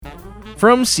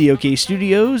From COK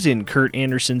Studios in Kurt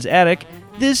Anderson's attic,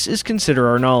 this is Consider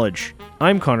Our Knowledge.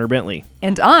 I'm Connor Bentley.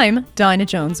 And I'm Dinah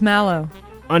Jones-Mallow.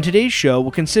 On today's show,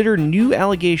 we'll consider new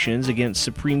allegations against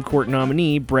Supreme Court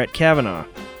nominee Brett Kavanaugh.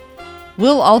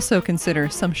 We'll also consider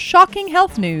some shocking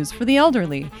health news for the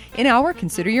elderly in our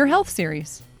Consider Your Health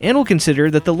series. And we'll consider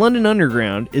that the London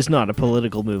Underground is not a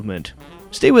political movement.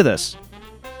 Stay with us.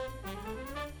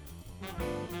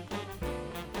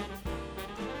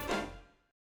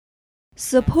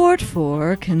 Support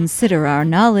for Consider Our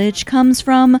Knowledge comes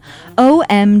from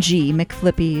OMG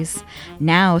McFlippies,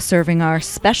 now serving our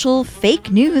special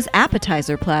fake news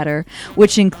appetizer platter,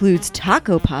 which includes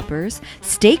taco poppers,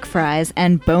 steak fries,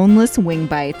 and boneless wing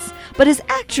bites, but is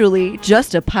actually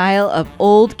just a pile of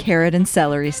old carrot and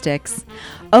celery sticks.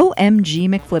 OMG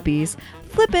McFlippies,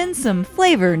 flip in some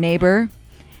flavor, neighbor.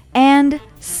 And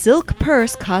Silk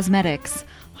Purse Cosmetics,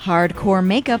 hardcore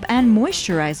makeup and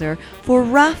moisturizer for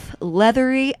rough,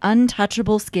 leathery,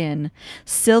 untouchable skin.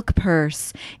 Silk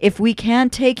Purse. If we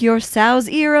can't take your sow's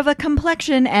ear of a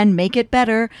complexion and make it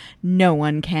better, no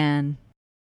one can.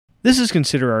 This is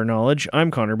Consider Our Knowledge.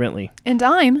 I'm Connor Bentley. And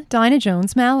I'm Dinah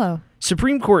Jones-Mallow.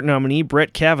 Supreme Court nominee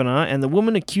Brett Kavanaugh and the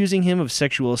woman accusing him of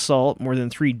sexual assault more than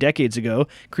 3 decades ago,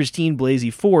 Christine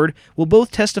Blasey Ford, will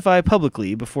both testify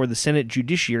publicly before the Senate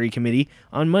Judiciary Committee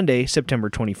on Monday,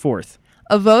 September 24th.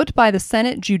 A vote by the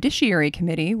Senate Judiciary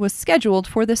Committee was scheduled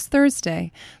for this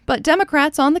Thursday, but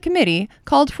Democrats on the committee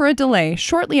called for a delay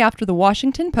shortly after the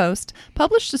Washington Post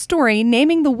published a story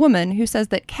naming the woman who says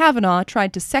that Kavanaugh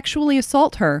tried to sexually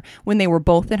assault her when they were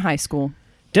both in high school.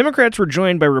 Democrats were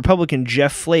joined by Republican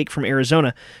Jeff Flake from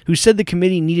Arizona, who said the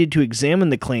committee needed to examine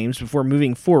the claims before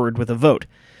moving forward with a vote.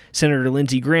 Senator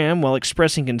Lindsey Graham, while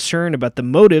expressing concern about the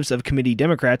motives of committee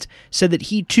Democrats, said that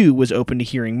he too was open to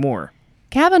hearing more.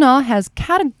 Kavanaugh has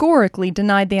categorically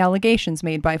denied the allegations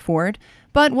made by Ford,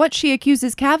 but what she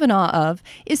accuses Kavanaugh of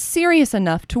is serious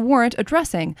enough to warrant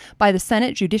addressing by the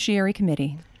Senate Judiciary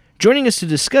Committee. Joining us to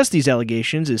discuss these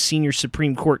allegations is senior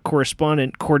Supreme Court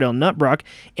correspondent Cordell Nutbrock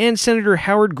and Senator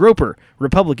Howard Groper,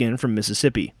 Republican from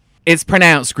Mississippi. It's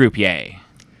pronounced Groupier.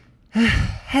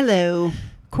 Hello.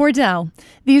 Cordell,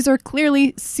 these are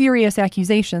clearly serious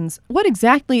accusations. What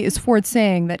exactly is Ford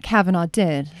saying that Kavanaugh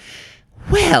did?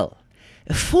 Well,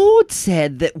 Ford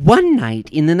said that one night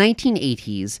in the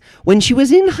 1980s, when she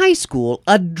was in high school,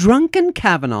 a drunken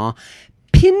Kavanaugh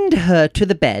pinned her to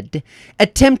the bed,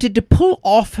 attempted to pull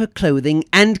off her clothing,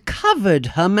 and covered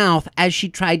her mouth as she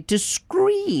tried to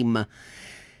scream.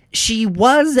 She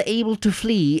was able to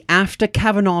flee after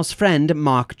Kavanaugh's friend,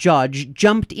 Mark Judge,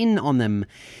 jumped in on them.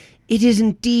 It is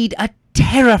indeed a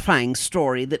terrifying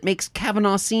story that makes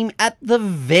Kavanaugh seem, at the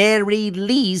very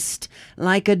least,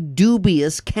 like a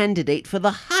dubious candidate for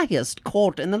the highest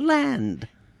court in the land.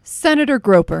 Senator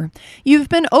Groper, you've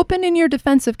been open in your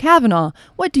defense of Kavanaugh.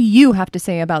 What do you have to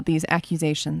say about these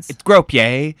accusations? It's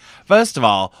Groupier. First of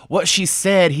all, what she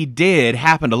said he did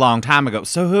happened a long time ago,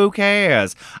 so who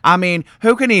cares? I mean,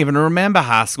 who can even remember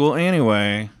high school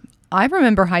anyway? I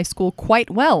remember high school quite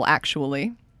well,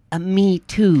 actually. Me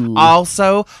too.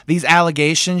 Also, these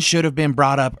allegations should have been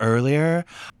brought up earlier.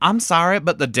 I'm sorry,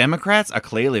 but the Democrats are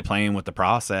clearly playing with the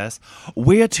process.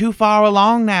 We're too far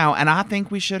along now, and I think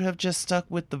we should have just stuck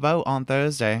with the vote on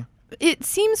Thursday. It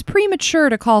seems premature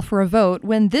to call for a vote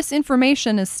when this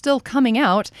information is still coming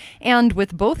out, and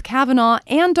with both Kavanaugh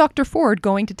and Dr. Ford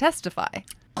going to testify.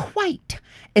 Quite.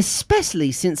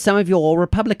 Especially since some of your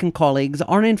Republican colleagues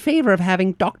are in favor of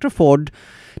having Dr. Ford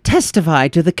testify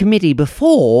to the committee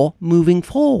before moving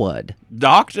forward.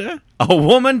 Doctor? A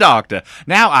woman doctor?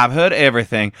 Now I've heard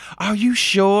everything. Are you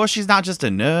sure she's not just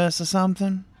a nurse or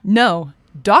something? No.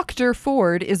 Dr.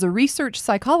 Ford is a research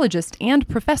psychologist and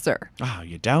professor. Oh,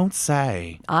 you don't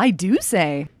say. I do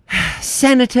say.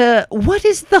 Senator, what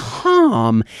is the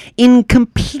harm in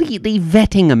completely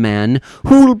vetting a man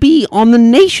who will be on the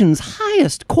nation's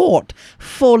highest court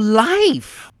for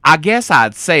life? I guess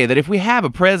I'd say that if we have a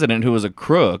president who is a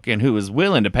crook and who is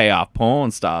willing to pay off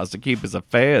porn stars to keep his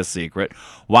affairs secret,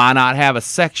 why not have a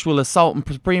sexual assault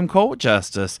Supreme Court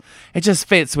justice? It just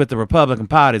fits with the Republican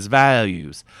Party's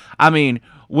values. I mean,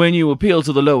 when you appeal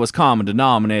to the lowest common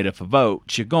denominator for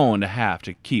votes, you're going to have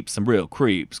to keep some real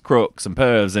creeps, crooks, and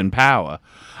pervs in power.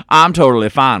 I'm totally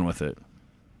fine with it.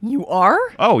 You are?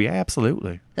 Oh, yeah,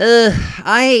 absolutely.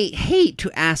 I hate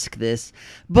to ask this,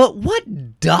 but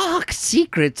what dark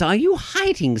secrets are you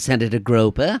hiding, Senator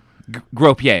Groper?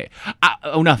 Groupier.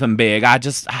 Nothing big.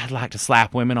 I'd like to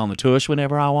slap women on the tush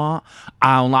whenever I want.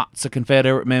 I own lots of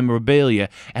Confederate memorabilia,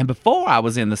 and before I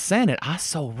was in the Senate, I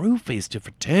sold roofies to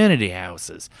fraternity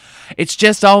houses. It's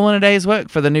just all in a day's work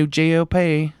for the new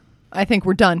GOP. I think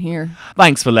we're done here.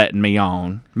 Thanks for letting me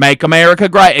on. Make America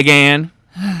great again.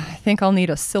 I think I'll need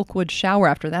a Silkwood shower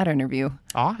after that interview.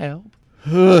 I'll help.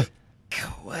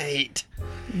 Wait.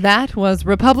 That was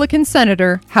Republican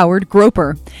Senator Howard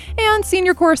Groper and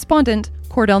senior correspondent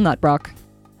Cordell Nutbrock.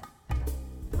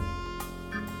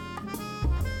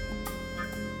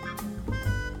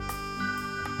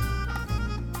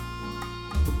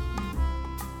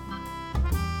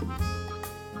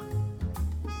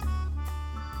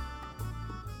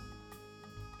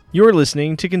 You're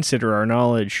listening to Consider Our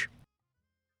Knowledge.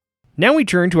 Now we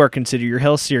turn to our Consider Your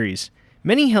Health series.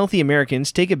 Many healthy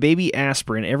Americans take a baby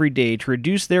aspirin every day to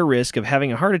reduce their risk of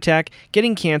having a heart attack,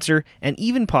 getting cancer, and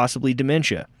even possibly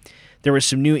dementia. There was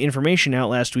some new information out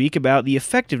last week about the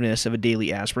effectiveness of a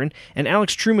daily aspirin, and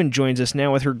Alex Truman joins us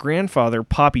now with her grandfather,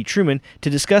 Poppy Truman, to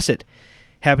discuss it.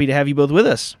 Happy to have you both with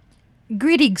us.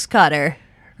 Greetings, Cotter.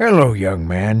 Hello, young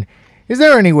man. Is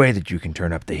there any way that you can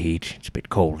turn up the heat? It's a bit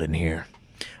cold in here.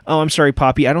 Oh, I'm sorry,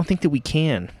 Poppy. I don't think that we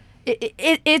can.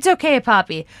 It's okay,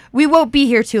 Poppy. We won't be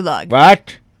here too long.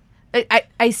 What?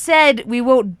 I said we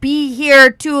won't be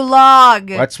here too long.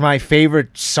 What's my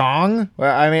favorite song?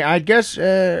 Well, I mean, I guess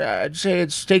I'd say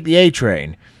it's Take the A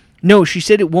Train. No, she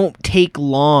said it won't take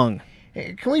long.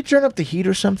 Can we turn up the heat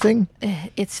or something?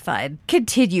 It's fine.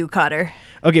 Continue, Cotter.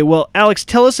 Okay, well, Alex,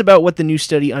 tell us about what the new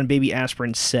study on baby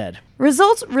aspirin said.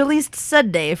 Results released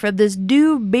Sunday from this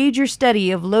new major study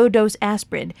of low-dose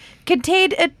aspirin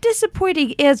contained a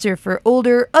disappointing answer for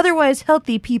older, otherwise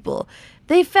healthy people.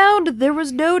 They found there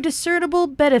was no discernible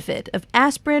benefit of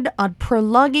aspirin on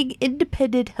prolonging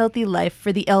independent, healthy life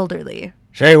for the elderly.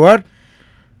 Say what?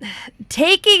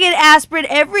 Taking an aspirin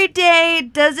every day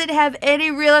doesn't have any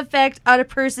real effect on a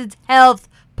person's health,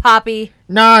 Poppy.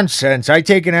 Nonsense. I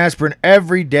take an aspirin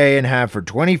every day and have for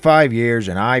 25 years,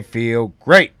 and I feel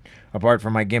great. Apart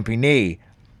from my gimpy knee,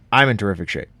 I'm in terrific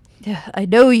shape. I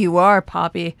know you are,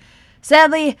 Poppy.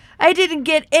 Sadly, I didn't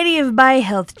get any of my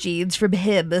health genes from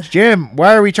him. Jim,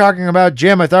 why are we talking about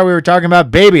Jim? I thought we were talking about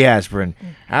baby aspirin.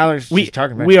 Alex is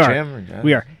talking about Jim.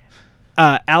 We are.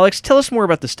 Alex, tell us more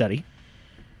about the study.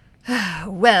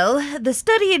 Well, the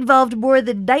study involved more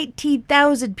than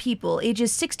 19,000 people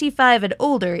ages 65 and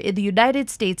older in the United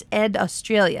States and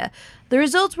Australia. The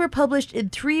results were published in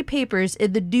 3 papers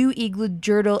in the New England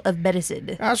Journal of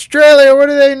Medicine. Australia, what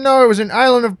do they know? It was an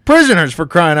island of prisoners, for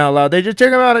crying out loud. They just took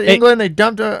them out of England, they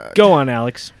dumped a... Go on,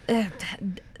 Alex.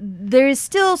 There is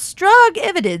still strong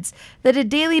evidence that a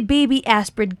daily baby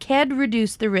aspirin can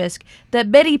reduce the risk that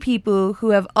many people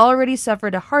who have already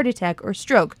suffered a heart attack or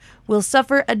stroke will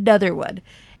suffer another one.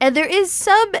 And there is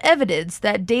some evidence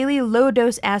that daily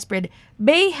low-dose aspirin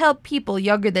may help people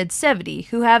younger than 70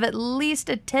 who have at least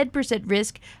a 10%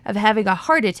 risk of having a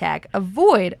heart attack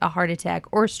avoid a heart attack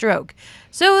or stroke.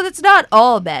 So that's not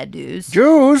all bad news.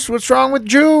 Jews? What's wrong with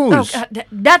Jews?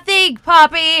 Nothing,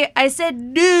 Poppy. I said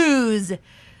news.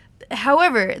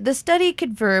 However, the study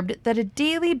confirmed that a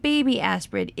daily baby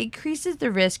aspirin increases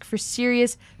the risk for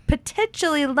serious,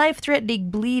 potentially life-threatening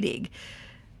bleeding.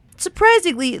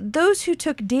 Surprisingly, those who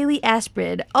took daily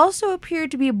aspirin also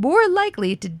appeared to be more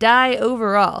likely to die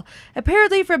overall,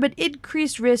 apparently from an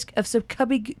increased risk of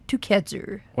succumbing to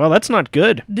cancer. Well, that's not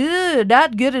good.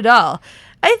 Not good at all.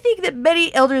 I think that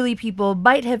many elderly people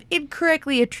might have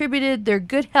incorrectly attributed their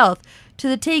good health to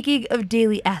the taking of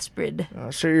daily aspirin.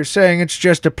 So you're saying it's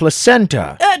just a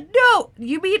placenta? No!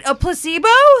 You mean a placebo?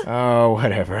 Oh,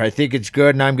 whatever. I think it's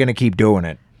good, and I'm going to keep doing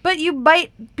it. But you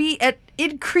might be at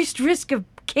increased risk of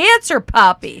cancer,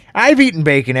 Poppy. I've eaten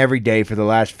bacon every day for the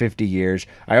last 50 years.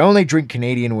 I only drink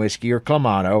Canadian whiskey or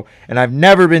Clamato, and I've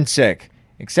never been sick.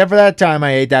 Except for that time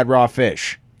I ate that raw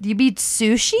fish. You mean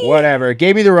sushi? Whatever. It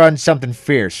gave me the run, something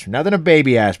fierce. Nothing a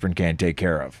baby aspirin can't take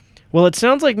care of. Well, it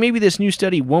sounds like maybe this new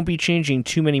study won't be changing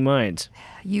too many minds.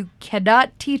 You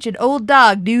cannot teach an old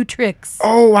dog new tricks.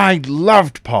 Oh, I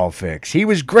loved Paul Fix. He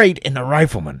was great in The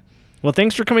Rifleman. Well,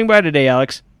 thanks for coming by today,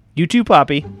 Alex. You too,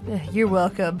 Poppy. You're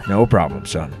welcome. No problem,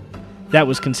 son. That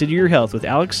was Consider Your Health with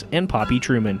Alex and Poppy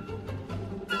Truman.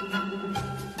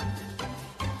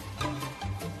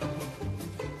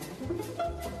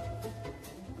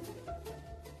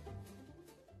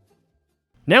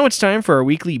 Now it's time for our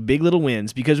weekly Big Little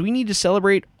Wins because we need to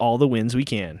celebrate all the wins we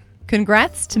can.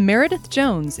 Congrats to Meredith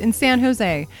Jones in San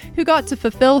Jose, who got to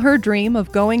fulfill her dream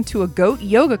of going to a goat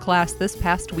yoga class this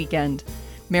past weekend.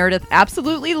 Meredith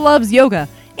absolutely loves yoga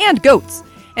and goats,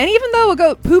 and even though a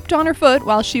goat pooped on her foot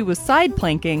while she was side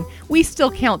planking, we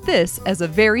still count this as a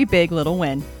very big little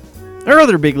win. Our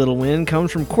other big little win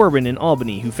comes from Corbin in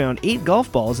Albany, who found 8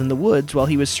 golf balls in the woods while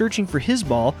he was searching for his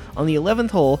ball on the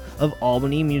 11th hole of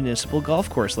Albany Municipal Golf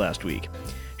Course last week.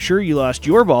 Sure, you lost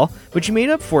your ball, but you made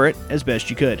up for it as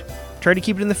best you could. Try to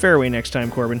keep it in the fairway next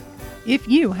time, Corbin. If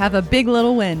you have a big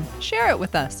little win, share it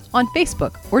with us on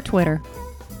Facebook or Twitter.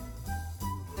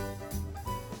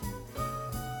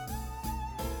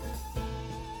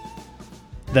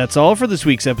 That's all for this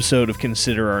week's episode of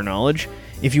Consider Our Knowledge.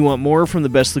 If you want more from the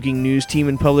best-looking news team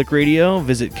in public radio,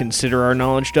 visit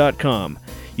considerourknowledge.com.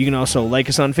 You can also like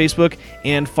us on Facebook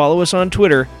and follow us on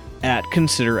Twitter at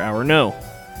ConsiderOurKnow.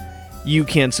 You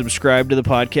can subscribe to the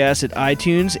podcast at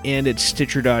iTunes and at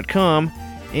Stitcher.com,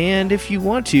 and if you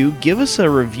want to, give us a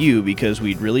review because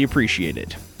we'd really appreciate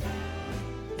it.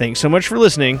 Thanks so much for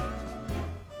listening.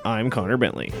 I'm Connor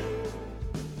Bentley.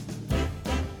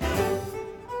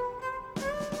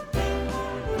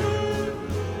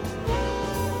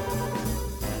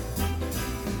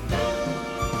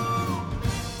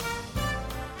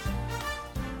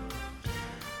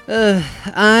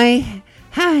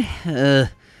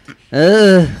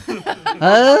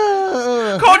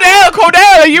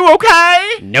 Cordell, are you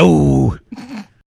okay? No.